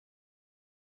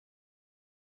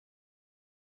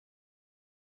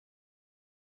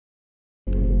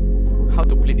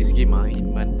this game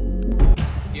Hinman.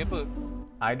 Dia apa?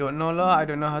 I don't know lah. I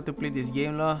don't know how to play this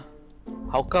game lah.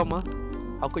 How come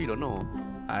How come you don't know?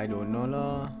 I don't know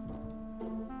lah.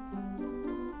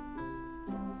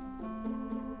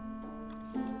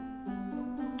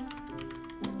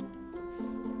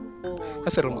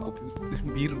 Asal rambut kau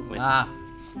biru man.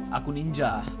 Aku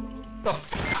ninja. The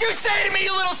f*** you say to me,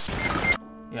 you little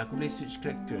Ya, aku boleh switch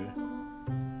character.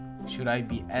 Should I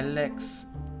be Alex,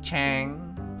 Chang,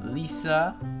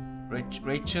 Lisa,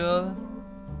 Rachel,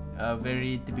 a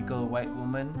very typical white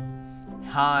woman,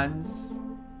 Hans.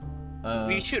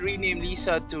 We should rename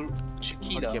Lisa to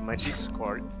Chiquita. Okay, my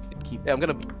Discord. Keep. Yeah,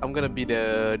 I'm gonna be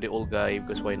the old guy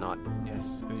because why not?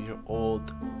 Yes, because you're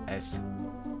old as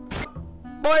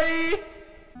boy.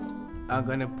 I'm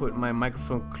gonna put my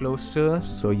microphone closer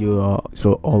so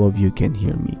all of you can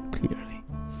hear me clearly.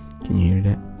 Can you hear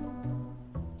that?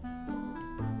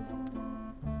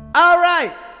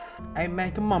 Alright! Hey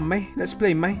man, come on man, let's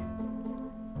play man.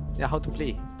 Yeah, how to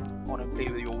play? I wanna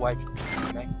play with your wife.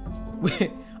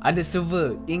 Okay? Ada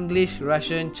server English,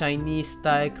 Russian, Chinese,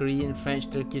 Thai, Korean,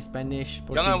 French, Turkish, Spanish,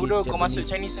 Portuguese, Jangan bodoh, kau Japanese. masuk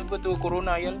Chinese server tu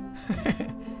corona yal.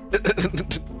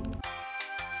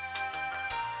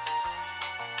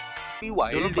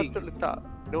 Diorang patut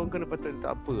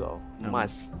letak apa tau?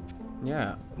 Mask.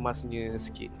 Ya. Masknya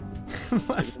skin.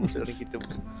 Mask Masuk dalam kita.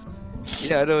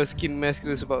 Ya, ada skin mask tu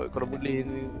sebab kalau boleh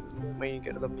main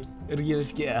kat dalam ni. Real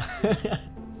sikit lah.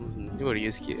 Cuma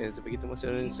real sikit kan sebab kita masuk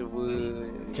dalam server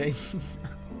Chinese.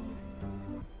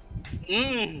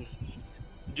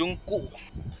 Jungkook.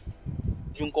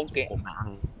 Jungkongkek.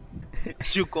 Maang.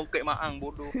 Jungkongkek maang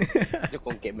bodoh.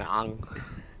 Jungkongkek maang.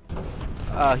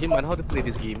 Hinman, how to play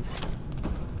this game?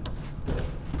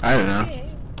 I don't know.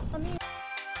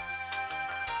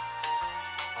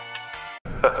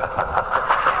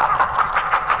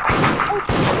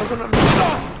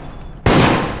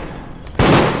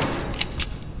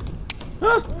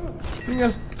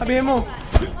 Tinggal habis ammo.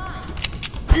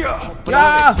 Ya.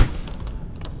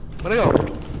 Mana kau?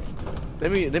 Let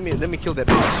me kill that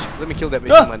bitch. Let me kill that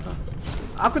bitch, man.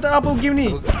 Aku tak apa game ni.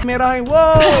 Merah ni.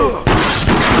 Wow.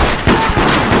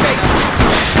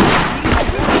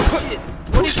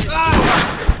 What is this?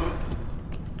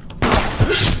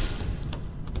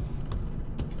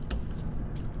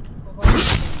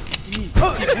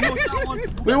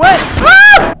 Wait, what?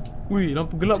 Wih,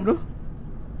 lampu gelap tu.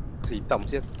 Hitam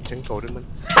siap. Macam kau dah man.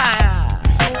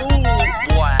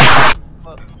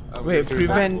 Wait,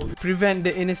 prevent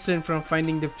the innocent from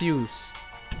finding the fuse.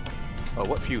 Oh,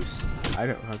 what fuse?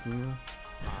 I don't know.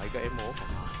 I got ammo.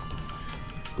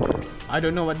 I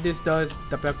don't know what this does,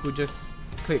 tapi aku just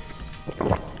click.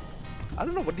 I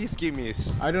don't know what this game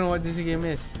is. I don't know what this game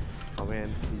is. Oh man,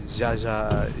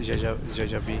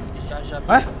 Jajabi.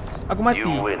 Hah? Aku mati.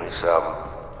 You win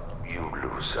some, you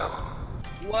lose some.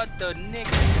 What the nick?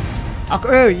 Aku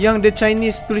yang the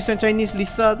Chinese tulisan Chinese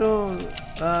Lisa tu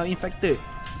infected.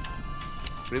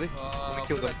 Really? Let me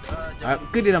kill them.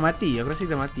 Ke dia dah mati? Aku rasa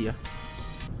dia dah mati lah.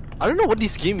 I don't know what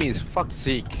this game is. Fuck's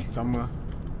sake. Sama.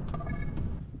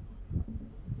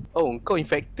 Oh, kau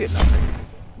infected lah.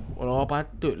 Walau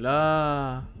patut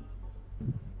lah.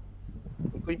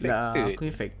 Kau infected. Aku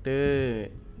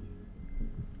infected.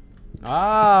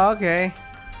 Okay.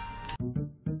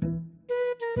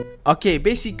 Okay,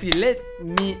 basically let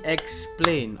me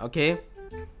explain, okay?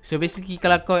 So basically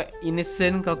kalau kau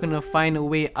innocent, kau kena find a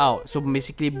way out. So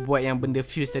basically buat yang benda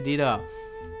fuse tadi dah.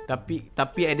 Tapi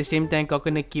at the same time kau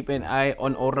kena keep an eye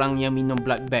on orang yang minum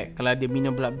blood bag. Kalau dia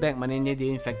minum blood bag, maknanya dia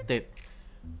infected.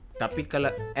 Tapi kalau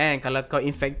kau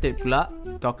infected pula,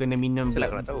 kau kena minum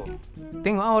blood bag. Tahu.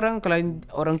 Tengok orang, kalau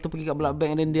orang tu pergi kat blood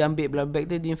bag dan dia ambil blood bag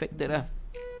tu, dia infected lah.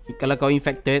 Kalau kau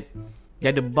infected, dia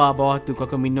ada bar bawah tu, kau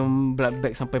akan minum blood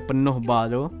bag sampai penuh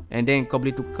bar tu. And then kau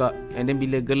boleh tukar. And then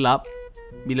bila gelap,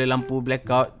 bila lampu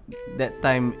blackout, that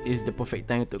time is the perfect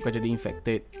time untuk kau jadi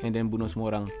infected. And then bunuh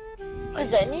semua orang.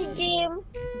 Kejap ni game.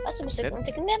 Asal bisa macam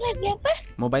kenal lagi apa?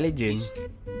 Mobile Legends.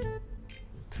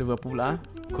 Server apa pula?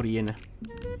 Korean lah.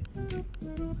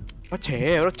 Macam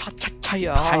orang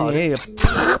cacaya. Hai.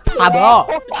 Apa?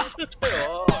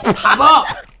 Apa?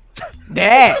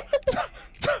 Dek.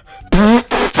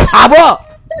 Apa?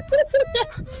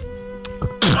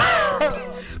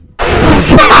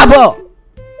 Apa?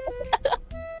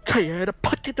 Saya ada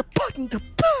pati depan. Itu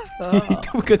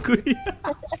bukan Korea.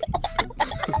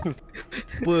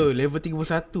 Apa? Level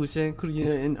 31 saya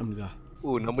Korean. Alhamdulillah.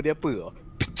 Oh, nama dia apa?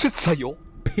 Pizul sayo.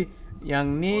 Yang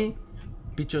ni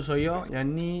Pizul soyo, yang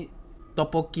ni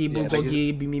Topoki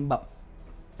bulgogi bibimbap.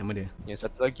 Nama dia. Yang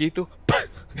satu lagi tu.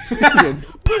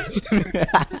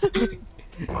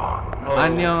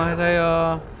 Annyeong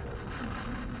saya.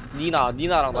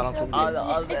 Dina랑 나랑 좀.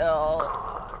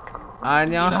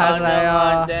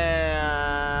 안녕하세요.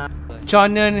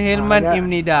 저는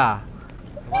힐만입니다.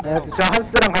 네, 저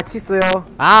한스랑 같이 있어요.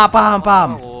 아, paham.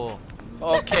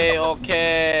 오케이.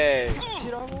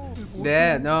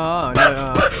 네, no.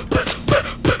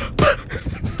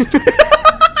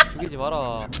 죽이지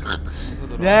마라.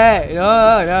 네,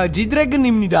 no,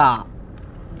 G-Dragon입니다.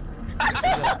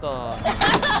 죽였다.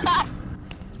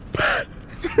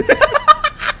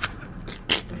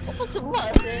 Apa semua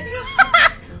sih?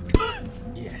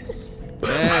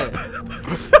 네.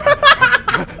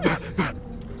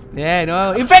 네,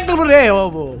 no. Infector deh,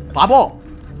 babo.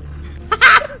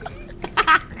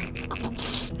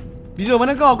 Bisa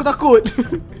mana kau? Aku takut.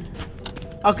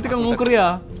 Aku tekan ngomong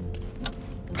Korea.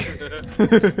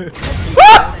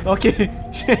 Okay.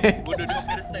 Shit. Bodoh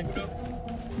 2% bro.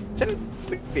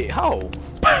 Wait, how?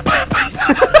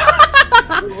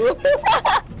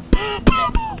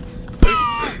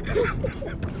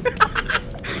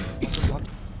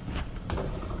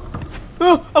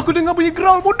 Aku dengar bunyi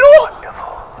growl bodoh.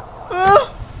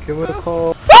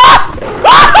 개물코.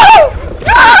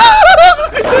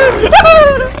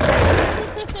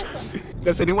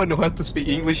 Does anyone know how to speak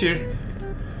English here?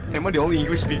 Am I the only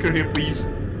English speaker here, please?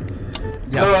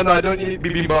 Yeah. No, I don't eat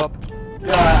bibimbap.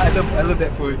 Yeah, I love that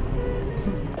food.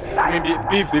 Maybe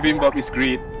beef bibimbap is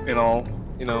great, you know.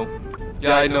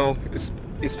 Yeah, I know.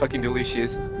 It's fucking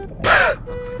delicious.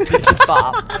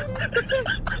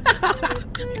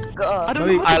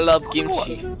 I love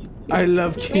kimchi. I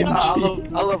love kimchi.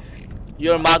 I love.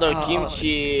 Your mother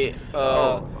kimchi.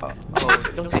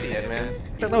 Don't say that, man.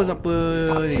 Tak tahu siapa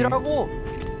ni. 치라고.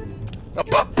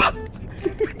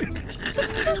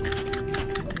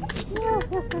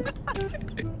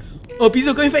 Oh,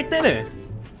 Pizul kau infected eh?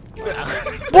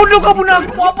 Bodoh kau bunuh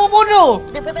aku. Buat apa bodoh?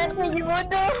 Dia petang lagi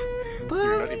bodoh.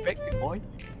 You're not infected, boy.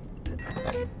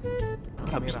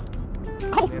 Merah.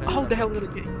 How the hell gonna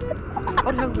get? How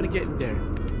the hell gonna get in there?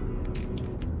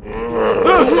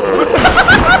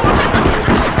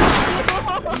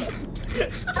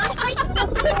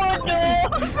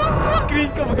 Screen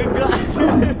kau bergerak.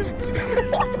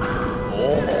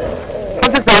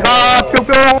 한스 잘 가.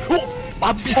 뿅뿅.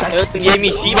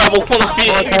 Jamie 씨발 목포 나피.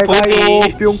 잘 가요.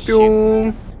 뿅뿅.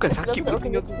 Bukan sakit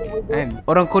bunyi aku. Kan,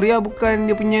 orang Korea bukan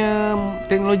dia punya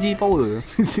teknologi power.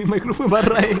 Si mikrofon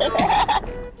barai.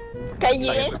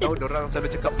 Kaya. Aku tahu orang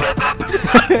selalu cakap.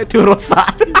 Tu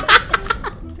rosak.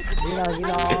 Gina.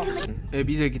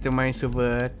 Bisa kita main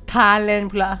server Thailand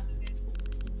pula.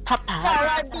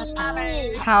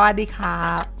 Sawadi.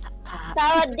 Sawadee-krap.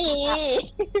 Sawadi.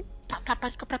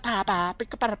 Sawadi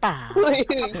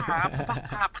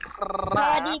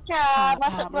kak.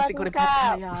 Masuk keluarga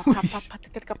kak.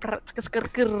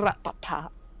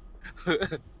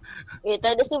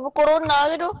 Tak ada server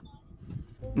corona ke tu?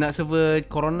 Nak server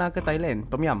Corona ke Thailand?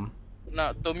 Tom Yum?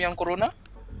 Nak tom yum corona?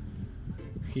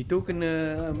 Itu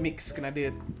kena mix, kena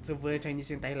ada server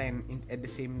Chinese and Thailand at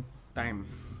the same time.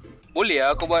 Boleh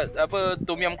lah aku buat apa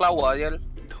tom yum kelawar je.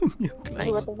 Tom Yum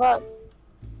Tebak tebak.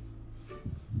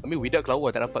 I mean, without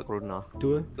kelawar tak dapat corona.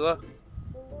 tu. Tu lah.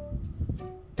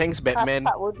 Thanks, Batman.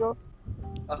 Tak bodoh.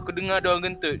 Aku dengar dia orang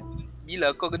gentut.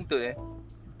 Gila kau gentut eh.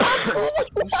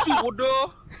 Busuk bodoh.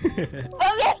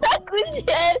 Bagus aku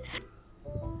sial.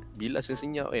 Bila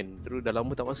senyap kan, terus dah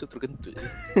lama tak masuk terus kentut je.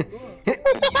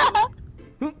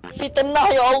 Fitnah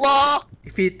ya Allah.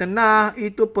 Fitnah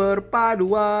itu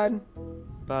perpaduan.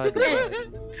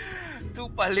 Tu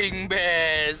paling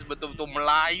best. Betul-betul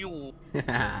Melayu.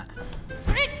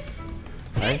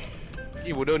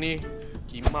 Ni bodoh ni.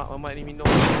 Kimak mamat ni minum.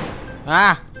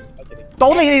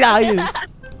 Tolong ni dah.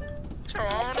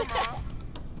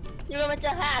 Juga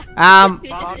macam Found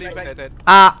infected.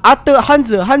 After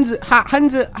Hanze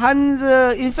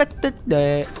infected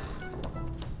deh.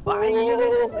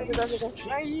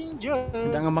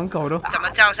 Jangan bangkau tu. 怎么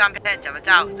照相片？怎么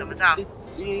照？怎么照？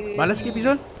 Balas sikit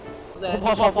Pizul.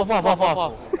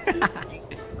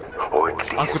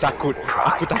 Aku takut.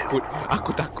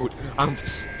 I'm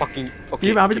fucking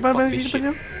okay. Habis cepat.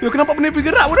 Yo, kenapa benda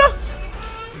bergerak bodoh?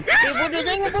 bodoh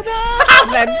jangan bodoh.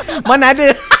 Mana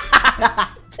ada?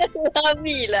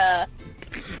 Alhamdulillah.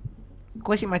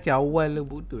 Aku asyik mati awal lah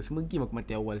bodoh. Semua game aku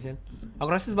mati awal sial. Aku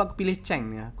rasa sebab aku pilih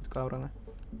Chang ni. Aku tukar orang lah.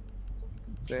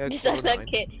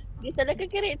 Disalahkan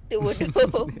karakter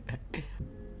bodoh.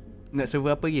 Nak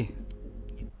server apa lagi?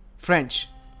 French.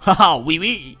 Haha,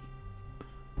 oui.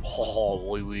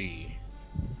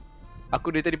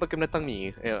 Aku dari tadi pakai menatang ni.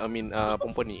 I mean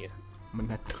perempuan ni.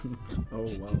 Menatang. Oh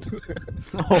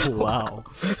wow.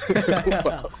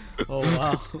 Oh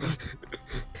wow.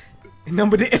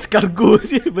 Nama dia escargot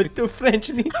sih. Betul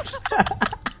French ni.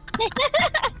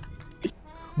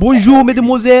 Bonjour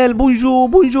mademoiselle, bonjour,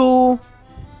 bonjour.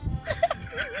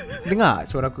 Dengar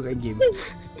suara aku kat game.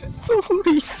 So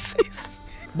racist.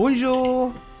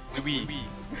 Bonjour. Oui.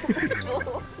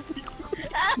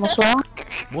 Bonsoir.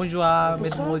 Bonjour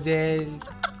mademoiselle.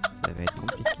 Ça va être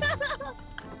compliqué.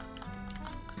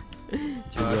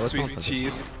 Tu me le Swiss ressens, ça,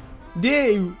 cheese.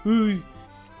 Dia.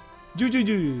 Jujur.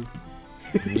 milieu.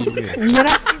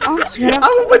 Voilà.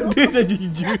 Apa benda saya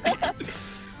jujur?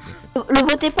 Le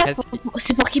votez pas, Presque.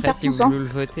 c'est pour qu'il Après, perde si tout ça. vous le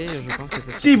votez, je pense que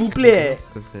ça. S'il vous plaît.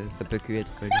 Parce que ça peut que être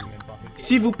lui.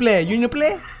 S'il vous plaît, you ne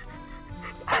plaît?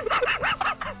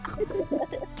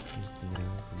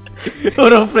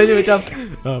 Orang French macam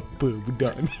apa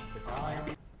budak ni.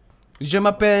 Je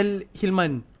m'appelle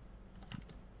Hilman.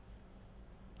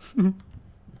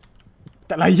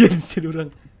 Tak layan sih orang.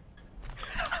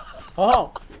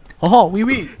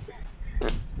 Oui.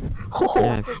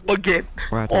 Yes. Again.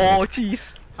 Ouais, Oh,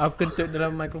 cheese. Aku kentut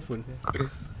dalam mikrofon saya.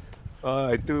 Ah,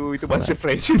 itu bahasa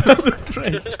French. Bahasa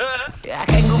French.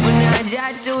 Takkan ku pernah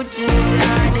jatuh cinta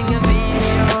dengan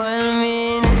video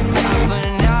ilmin. Tak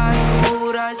pernah ku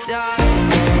rasa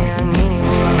yang ini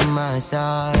buang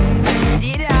masa.